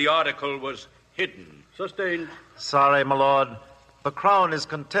claim the article was hidden? Sustained. Sorry, my lord. The Crown is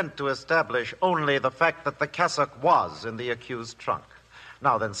content to establish only the fact that the cassock was in the accused's trunk.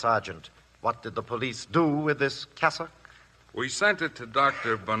 Now then, Sergeant, what did the police do with this cassock? We sent it to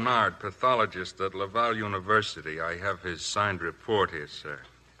Dr. Bernard, pathologist at Laval University. I have his signed report here, sir.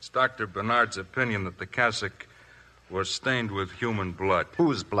 It's Dr. Bernard's opinion that the cassock was stained with human blood.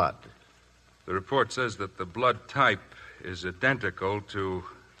 Whose blood? The report says that the blood type is identical to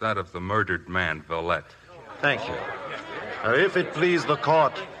that of the murdered man, Villette. Thank you. If it please the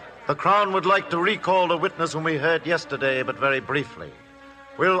court, the Crown would like to recall the witness whom we heard yesterday, but very briefly.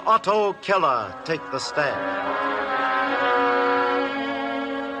 Will Otto Keller take the stand?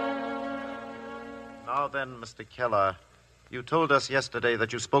 Now then, Mr. Keller, you told us yesterday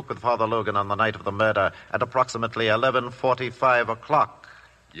that you spoke with Father Logan on the night of the murder at approximately 11:45 o'clock.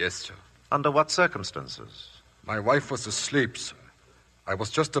 Yes, sir. Under what circumstances? My wife was asleep, sir. I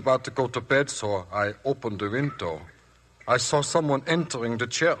was just about to go to bed, so I opened the window. I saw someone entering the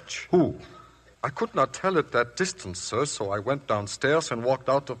church. Who? I could not tell at that distance, sir, so I went downstairs and walked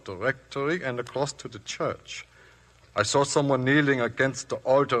out of the rectory and across to the church. I saw someone kneeling against the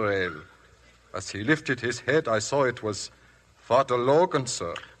altar rail. As he lifted his head, I saw it was Father Logan,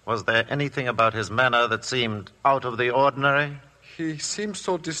 sir. Was there anything about his manner that seemed out of the ordinary? He seemed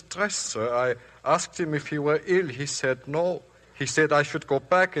so distressed, sir. I asked him if he were ill. He said no. He said I should go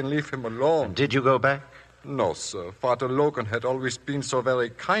back and leave him alone. And did you go back? No, sir. Father Logan had always been so very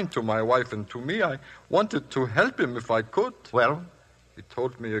kind to my wife and to me. I wanted to help him if I could. Well? He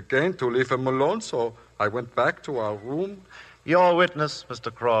told me again to leave him alone, so I went back to our room. Your witness,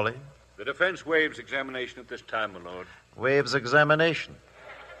 Mr. Crawley. The defense waives examination at this time, my lord. Waives examination.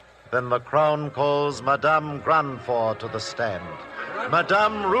 Then the Crown calls Madame Grandfort to the stand.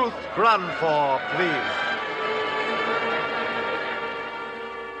 Madame Ruth Grandfort, please.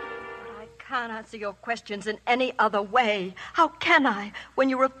 I can't answer your questions in any other way. How can I, when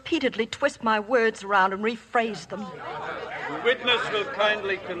you repeatedly twist my words around and rephrase them? The witness will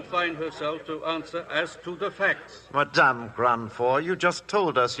kindly confine herself to answer as to the facts. Madame Grandfort, you just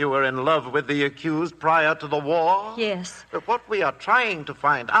told us you were in love with the accused prior to the war. Yes. But what we are trying to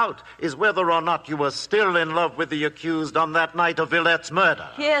find out is whether or not you were still in love with the accused on that night of Villette's murder.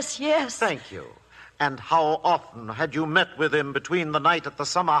 Yes, yes. Thank you. And how often had you met with him between the night at the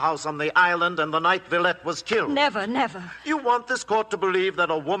summer house on the island and the night Villette was killed? Never, never. You want this court to believe that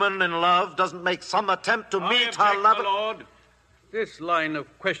a woman in love doesn't make some attempt to meet her lover? My lord. This line of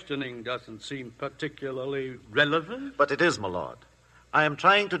questioning doesn't seem particularly relevant. But it is, my lord. I am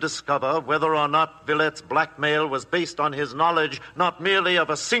trying to discover whether or not Villette's blackmail was based on his knowledge not merely of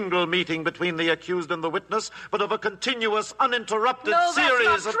a single meeting between the accused and the witness, but of a continuous, uninterrupted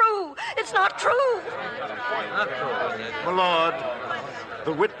series that's not true. It's not true. My lord,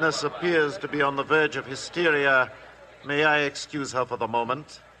 the witness appears to be on the verge of hysteria. May I excuse her for the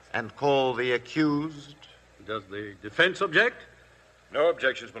moment and call the accused? Does the defense object? No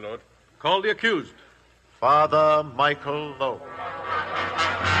objections, my lord. Call the accused. Father Michael Logan.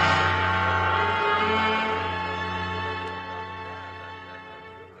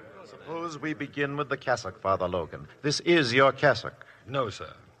 Suppose we begin with the cassock, Father Logan. This is your cassock. No,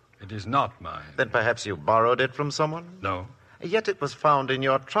 sir. It is not mine. Then perhaps you borrowed it from someone? No. Yet it was found in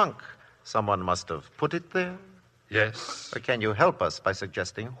your trunk. Someone must have put it there? Yes. Or can you help us by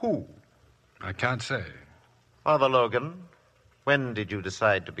suggesting who? I can't say. Father Logan, when did you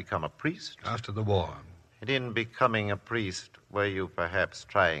decide to become a priest? After the war. And in becoming a priest, were you perhaps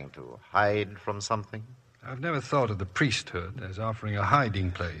trying to hide from something? I've never thought of the priesthood as offering a hiding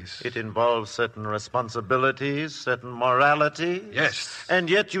place. It involves certain responsibilities, certain morality. Yes. And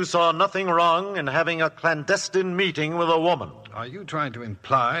yet you saw nothing wrong in having a clandestine meeting with a woman. Are you trying to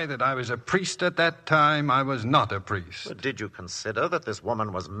imply that I was a priest at that time? I was not a priest. But did you consider that this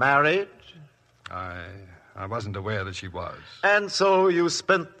woman was married? I wasn't aware that she was. And so you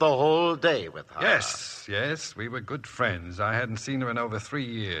spent the whole day with her? Yes. We were good friends. I hadn't seen her in over 3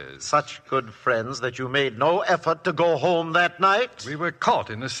 years. Such good friends that you made no effort to go home that night? We were caught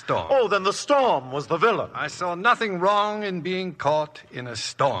in a storm. Oh, then the storm was the villain. I saw nothing wrong in being caught in a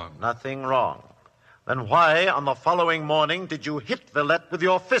storm. Nothing wrong. Then why, on the following morning, did you hit Villette with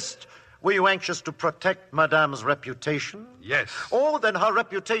your fist? Were you anxious to protect Madame's reputation? Yes. Oh, then her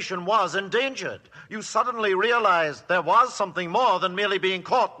reputation was endangered. You suddenly realized there was something more than merely being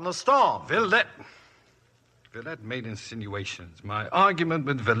caught in the storm. Villette made insinuations. My argument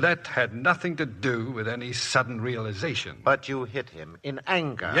with Villette had nothing to do with any sudden realization. But you hit him in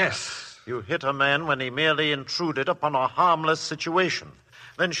anger. Yes. You hit a man when he merely intruded upon a harmless situation.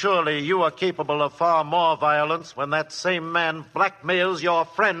 Then surely you are capable of far more violence when that same man blackmails your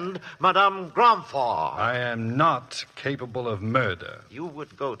friend, Madame Grandfort. I am not capable of murder. You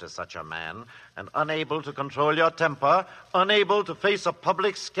would go to such a man, and unable to control your temper, unable to face a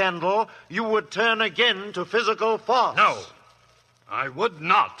public scandal, you would turn again to physical force. No, I would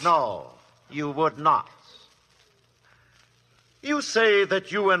not. No, you would not. You say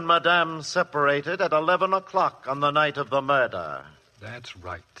that you and Madame separated at 11 o'clock on the night of the murder. That's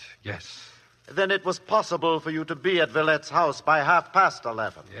right, yes. Then it was possible for you to be at Villette's house by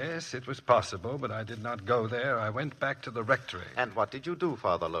 11:30. Yes, it was possible, but I did not go there. I went back to the rectory. And what did you do,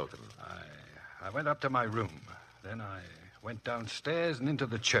 Father Logan? I went up to my room. Then I went downstairs and into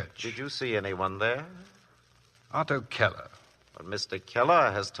the church. Did you see anyone there? Otto Keller. But Mr. Keller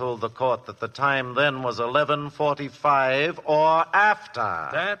has told the court that the time then was 11:45 or after.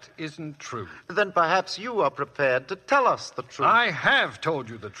 That isn't true. Then perhaps you are prepared to tell us the truth. I have told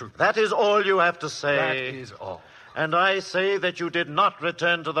you the truth. That is all you have to say. That is all. And I say that you did not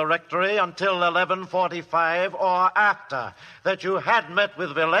return to the rectory until 11:45 or after, that you had met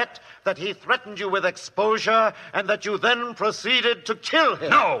with Villette, that he threatened you with exposure, and that you then proceeded to kill him.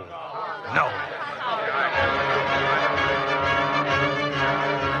 No.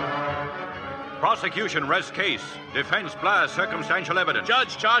 Prosecution rests case. Defense blasts circumstantial evidence.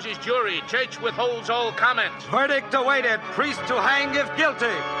 Judge charges jury. Church withholds all comment. Verdict awaited. Priest to hang if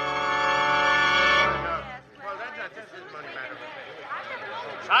guilty.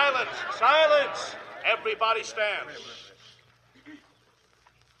 Silence! Silence! Everybody stands.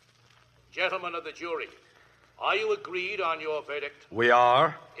 Gentlemen of the jury, are you agreed on your verdict? We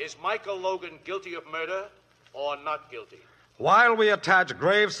are. Is Michael Logan guilty of murder or not guilty? While we attach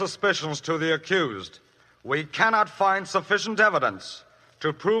grave suspicions to the accused, we cannot find sufficient evidence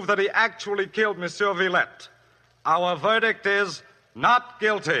to prove that he actually killed Monsieur Villette. Our verdict is not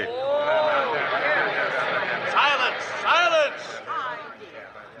guilty. Silence! Silence!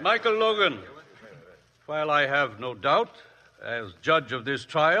 Michael Logan, while I have no doubt, as judge of this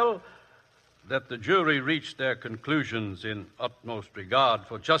trial, that the jury reached their conclusions in utmost regard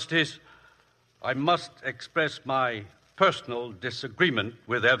for justice, I must express my personal disagreement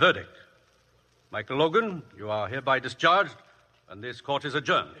with their verdict. Michael Logan, you are hereby discharged, and this court is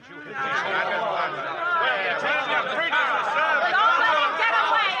adjourned.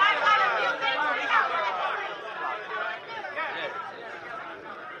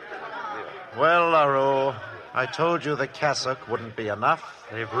 Well, Larrue, I told you the cassock wouldn't be enough.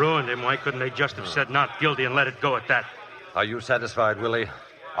 They've ruined him. Why couldn't they just have said not guilty and let it go at that? Are you satisfied, Willie?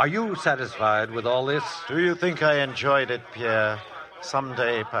 Are you satisfied with all this? Do you think I enjoyed it, Pierre?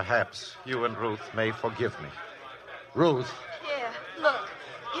 Someday, perhaps, you and Ruth may forgive me. Ruth? Here, look.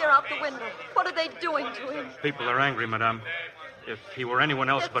 Here out the window. What are they doing to him? People are angry, madame. If he were anyone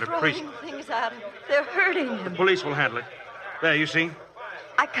else but a priest. They're throwing things at him. They're hurting him. The police will handle it. There, you see?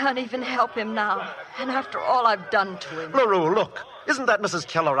 I can't even help him now. And after all I've done to him. Larrue, look. Isn't that Mrs.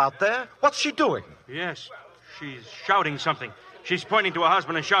 Keller out there? What's she doing? Yes. She's shouting something. She's pointing to her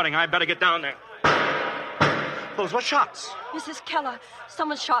husband and shouting, I better get down there. Those were shots. Mrs. Keller.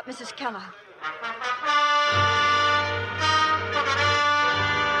 Someone shot Mrs. Keller.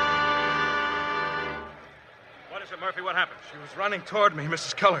 What is it, Murphy? What happened? She was running toward me,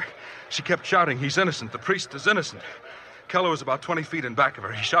 Mrs. Keller. She kept shouting, he's innocent. The priest is innocent. Keller was about 20 feet in back of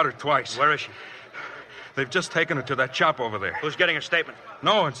her. He shot her twice. Where is she? They've just taken her to that shop over there. Who's getting her statement?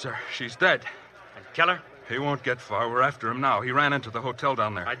 No one, sir. She's dead. And Keller? He won't get far. We're after him now. He ran into the hotel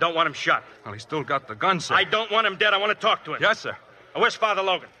down there. I don't want him shot. Well, he's still got the gun, sir. I don't want him dead. I want to talk to him. Yes, sir. Where's Father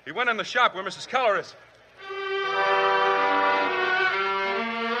Logan? He went in the shop where Mrs. Keller is.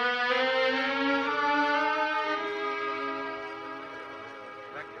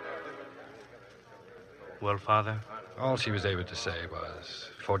 Well, Father? All she was able to say was,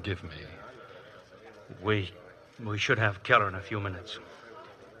 forgive me. We should have Keller in a few minutes.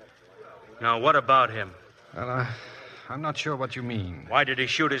 Now, what about him? Well, I'm not sure what you mean. Why did he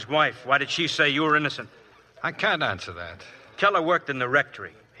shoot his wife? Why did she say you were innocent? I can't answer that. Keller worked in the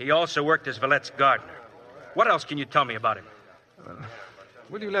rectory. He also worked as Villette's gardener. What else can you tell me about him?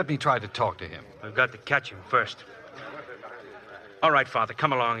 Will you let me try to talk to him? We've got to catch him first. All right, Father,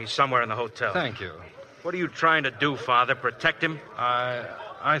 come along. He's somewhere in the hotel. Thank you. What are you trying to do, Father? Protect him?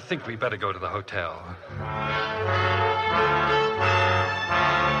 I think we better go to the hotel.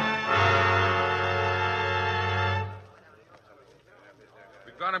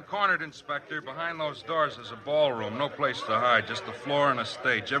 We've got him cornered, Inspector. Behind those doors is a ballroom. No place to hide. Just the floor and a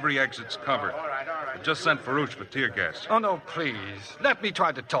stage. Every exit's covered. All right. I just sent Farouche for tear gas. Oh, no, please. Let me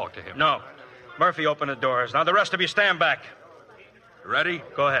try to talk to him. No. Murphy, open the doors. Now, the rest of you stand back. Ready?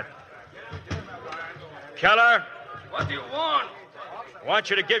 Go ahead. Keller, What do you want? I want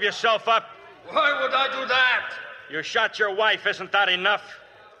you to give yourself up. Why would I do that? You shot your wife. Isn't that enough?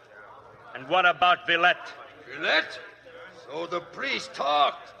 And what about Villette? Villette? So the priest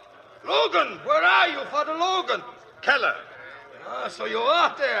talked. Logan, where are you, Father Logan? Keller. Ah, so you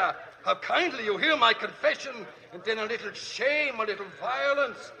are there. How kindly you hear my confession, and then a little shame, a little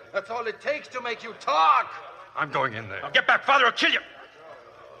violence. That's all it takes to make you talk. I'm going in there. Now get back, Father, or kill you.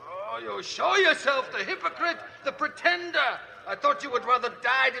 Oh, you show yourself the hypocrite, the pretender. I thought you would rather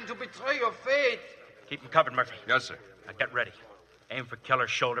die than to betray your faith. Keep him covered, Murphy. Yes, sir. Now get ready. Aim for Keller's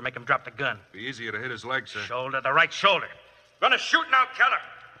shoulder. Make him drop the gun. Be easier to hit his leg, sir. Shoulder, the right shoulder. Gonna shoot now, Keller.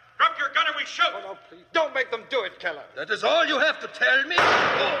 Drop your gun and we shoot. Oh, no, please. Don't make them do it, Keller. That is all you have to tell me.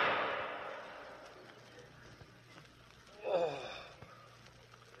 Oh.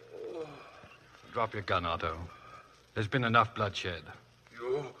 Drop your gun, Otto. There's been enough bloodshed.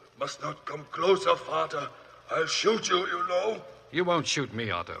 You must not come closer, Father. I'll shoot you, you know. You won't shoot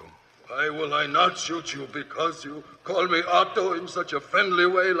me, Otto. Why will I not shoot you? Because you call me Otto in such a friendly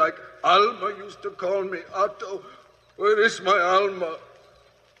way, like Alma used to call me Otto. Where is my Alma?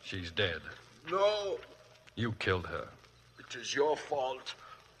 She's dead. No, You killed her. it is your fault.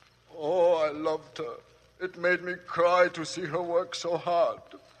 Oh, I loved her. It made me cry to see her work so hard.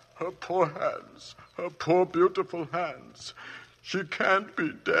 Her poor hands, her poor beautiful hands. She can't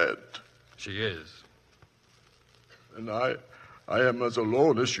be dead. She is. And I am as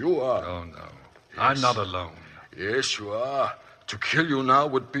alone as you are. Oh, no. I'm not alone. Yes, you are. To kill you now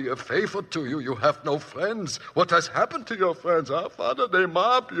would be a favor to you. You have no friends. What has happened to your friends, huh, Father? They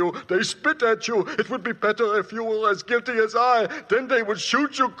mob you. They spit at you. It would be better if you were as guilty as I. Then they would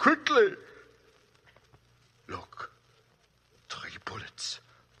shoot you quickly. Look. 3 bullets.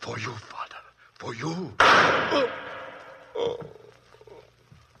 For you, Father. For you. Oh. Oh.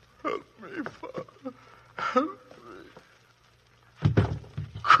 Help me, Father. Help me.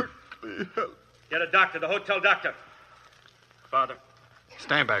 Quickly, help. Get a doctor, the hotel doctor. Father.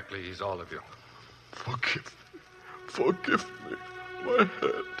 Stand back, please, all of you. Forgive me. Forgive me. My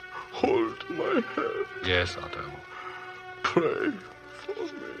head. Hold my head. Yes, Otto. Pray for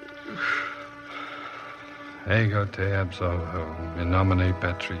me. Ego te absolvo, in nomine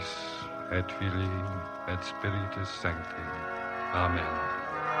Patris, et Filii, et Spiritus Sancti.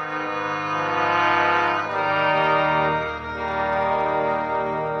 Amen.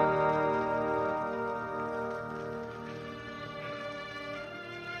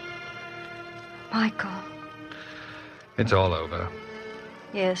 Michael. It's all over.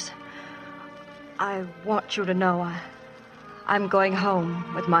 Yes. I want you to know I'm going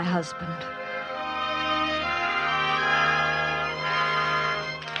home with my husband.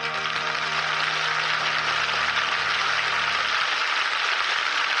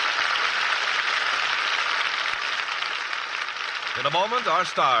 In a moment, our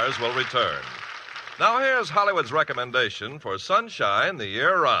stars will return. Now, here's Hollywood's recommendation for sunshine the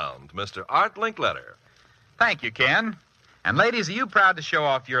year round, Mr. Art Linkletter. Thank you, Ken. And ladies, are you proud to show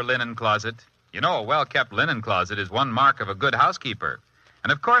off your linen closet? You know, a well-kept linen closet is one mark of a good housekeeper.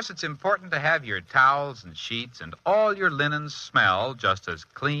 And, of course, it's important to have your towels and sheets and all your linens smell just as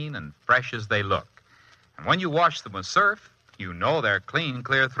clean and fresh as they look. And when you wash them with surf, you know they're clean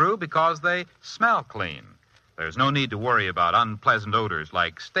clear through because they smell clean. There's no need to worry about unpleasant odors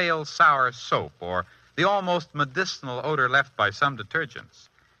like stale, sour soap or the almost medicinal odor left by some detergents.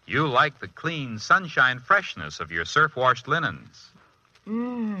 You like the clean, sunshine freshness of your surf-washed linens.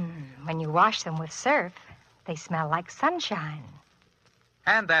 When you wash them with surf, they smell like sunshine.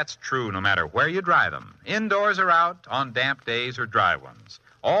 And that's true no matter where you dry them, indoors or out, on damp days or dry ones.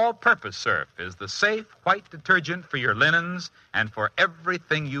 All-purpose surf is the safe white detergent for your linens and for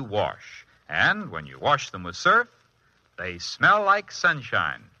everything you wash. And when you wash them with surf, they smell like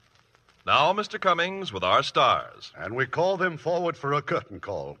sunshine. Now, Mr. Cummings with our stars. And we call them forward for a curtain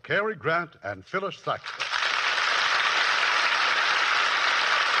call. Cary Grant and Phylis Thaxter.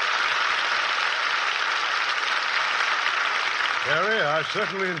 Cary, I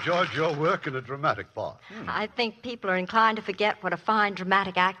certainly enjoyed your work in a dramatic part. I think people are inclined to forget what a fine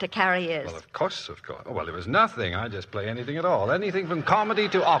dramatic actor Cary is. Well, of course, of course. Oh, well, it was nothing. I just play anything at all. Anything from comedy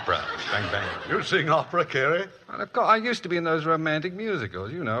to opera. Bang, bang. You sing opera, Cary? Well, of course, I used to be in those romantic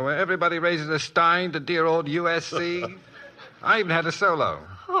musicals, you know, where everybody raises a stein to dear old USC. I even had a solo.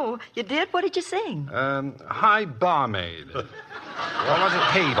 Oh, you did? What did you sing? Hi, Barmaid. Or was it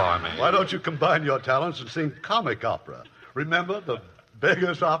Hey, Barmaid? Why don't you combine your talents and sing comic opera? Remember the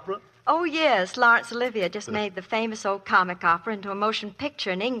Beggar's Opera? Oh, yes. Laurence Olivier just made the famous old comic opera into a motion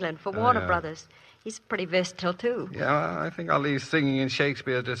picture in England for Warner yeah. Brothers. He's pretty versatile, too. Yeah, I think I'll leave singing and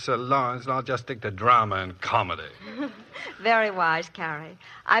Shakespeare to Sir Lawrence, and I'll just stick to drama and comedy. Very wise, Cary.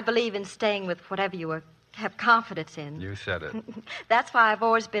 I believe in staying with whatever you have confidence in. You said it. That's why I've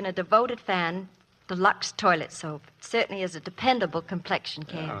always been a devoted fan to Lux toilet soap. It certainly is a dependable complexion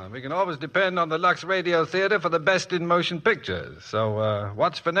care. Yeah, we can always depend on the Lux Radio Theater for the best in motion pictures. So,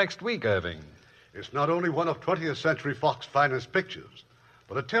 what's for next week, Irving? It's not only one of 20th Century Fox's finest pictures,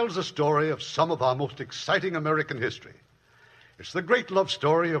 but it tells the story of some of our most exciting American history. It's the great love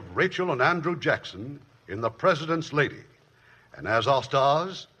story of Rachel and Andrew Jackson in The President's Lady. And as our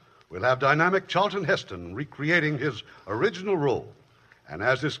stars, we'll have dynamic Charlton Heston recreating his original role. And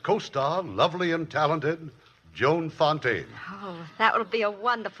as his co-star, lovely and talented, Joan Fontaine. Oh, that will be a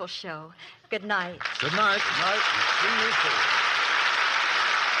wonderful show. Good night. Good night. Good night. And see you soon.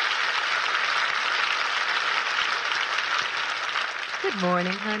 Good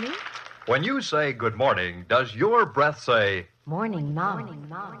morning, honey. When you say good morning, does your breath say... Morning, Mom. Morning,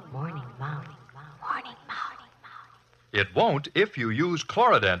 Mom. Morning, Mom. Morning, Mom. It won't if you use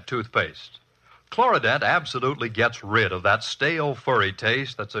Chlorident toothpaste. Chlorident absolutely gets rid of that stale, furry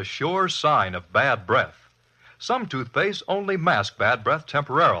taste that's a sure sign of bad breath. Some toothpastes only mask bad breath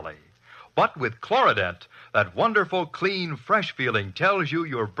temporarily. But with Chlorident, that wonderful, clean, fresh feeling tells you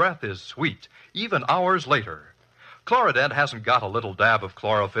your breath is sweet, even hours later. Chlorident hasn't got a little dab of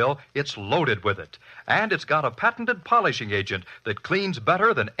chlorophyll, it's loaded with it. And it's got a patented polishing agent that cleans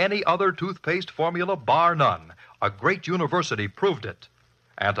better than any other toothpaste formula, bar none. A great university proved it.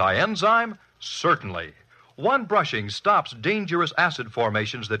 Anti-enzyme? Certainly. One brushing stops dangerous acid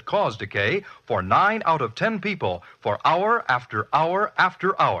formations that cause decay for 9 out of 10 people for hour after hour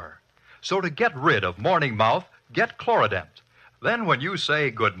after hour. So to get rid of morning mouth, get Chlorident. Then when you say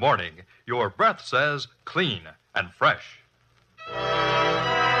good morning, your breath says clean and fresh.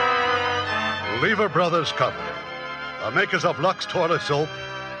 Lever Brothers Company, the makers of Lux Toilet Soap,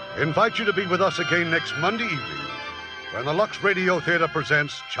 invite you to be with us again next Monday evening when the Lux Radio Theater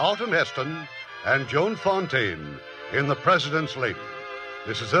presents Charlton Heston and Joan Fontaine in The President's Lady.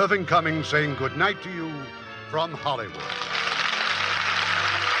 This is Irving Cummings saying good night to you from Hollywood.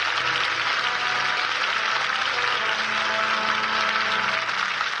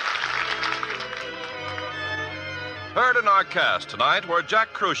 Heard in our cast tonight were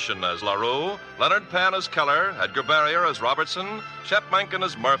Jack Crucian as Larrue, Leonard Penn as Keller, Edgar Barrier as Robertson, Shep Mencken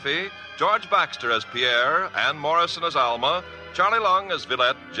as Murphy, George Baxter as Pierre, Ann Morrison as Alma, Charlie Lung as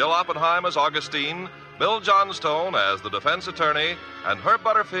Villette, Jill Oppenheim as Augustine, Bill Johnstone as the defense attorney, and Herb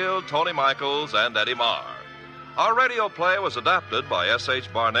Butterfield, Tony Michaels, and Eddie Marr. Our radio play was adapted by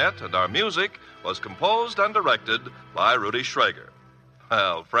S.H. Barnett, and our music was composed and directed by Rudy Schrager.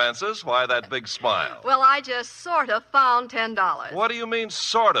 Well, Francis, why that big smile? Well, I just sort of found $10. What do you mean,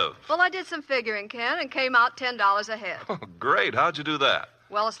 sort of? Well, I did some figuring, Ken, and came out $10 ahead. Oh, great. How'd you do that?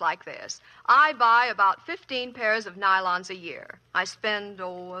 Well, it's like this. I buy about 15 pairs of nylons a year. I spend,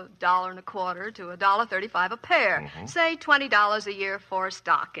 $1.25 to $1.35 a pair. Say $20 a year for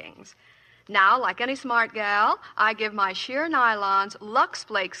stockings. Now, like any smart gal, I give my sheer nylons Lux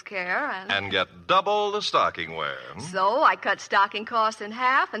Flakes care and get double the stocking wear. So I cut stocking costs in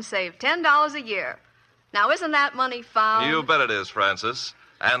half and save $10 a year. Now, isn't that money found? You bet it is, Francis.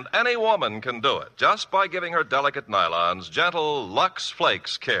 And any woman can do it just by giving her delicate nylons gentle Lux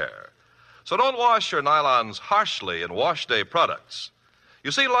Flakes care. So don't wash your nylons harshly in wash day products.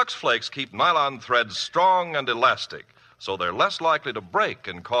 You see, Lux Flakes keep nylon threads strong and elastic, so they're less likely to break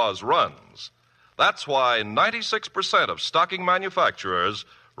and cause runs. That's why 96% of stocking manufacturers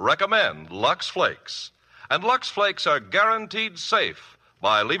recommend Lux Flakes. And Lux Flakes are guaranteed safe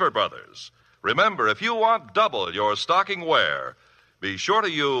by Lever Brothers. Remember, if you want double your stocking wear, be sure to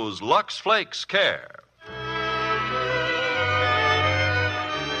use Lux Flakes Care.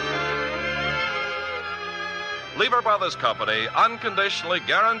 Lever Brothers Company unconditionally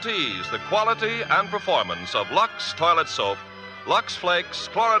guarantees the quality and performance of Lux Toilet Soap, Lux Flakes,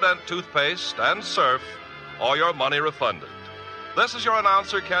 Chlorident Toothpaste, and Surf, or your money refunded. This is your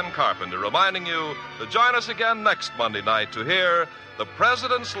announcer, Ken Carpenter, reminding you to join us again next Monday night to hear The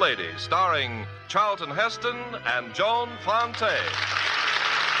President's Lady, starring Charlton Heston and Joan Fontaine.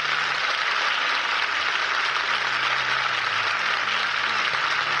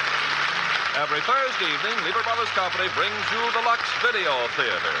 Every Thursday evening, Lever Brothers Company brings you the Lux Video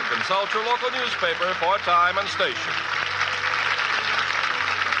Theater. Consult your local newspaper for time and station.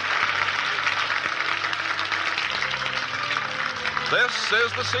 This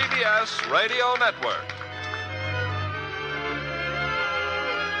is the CBS Radio Network.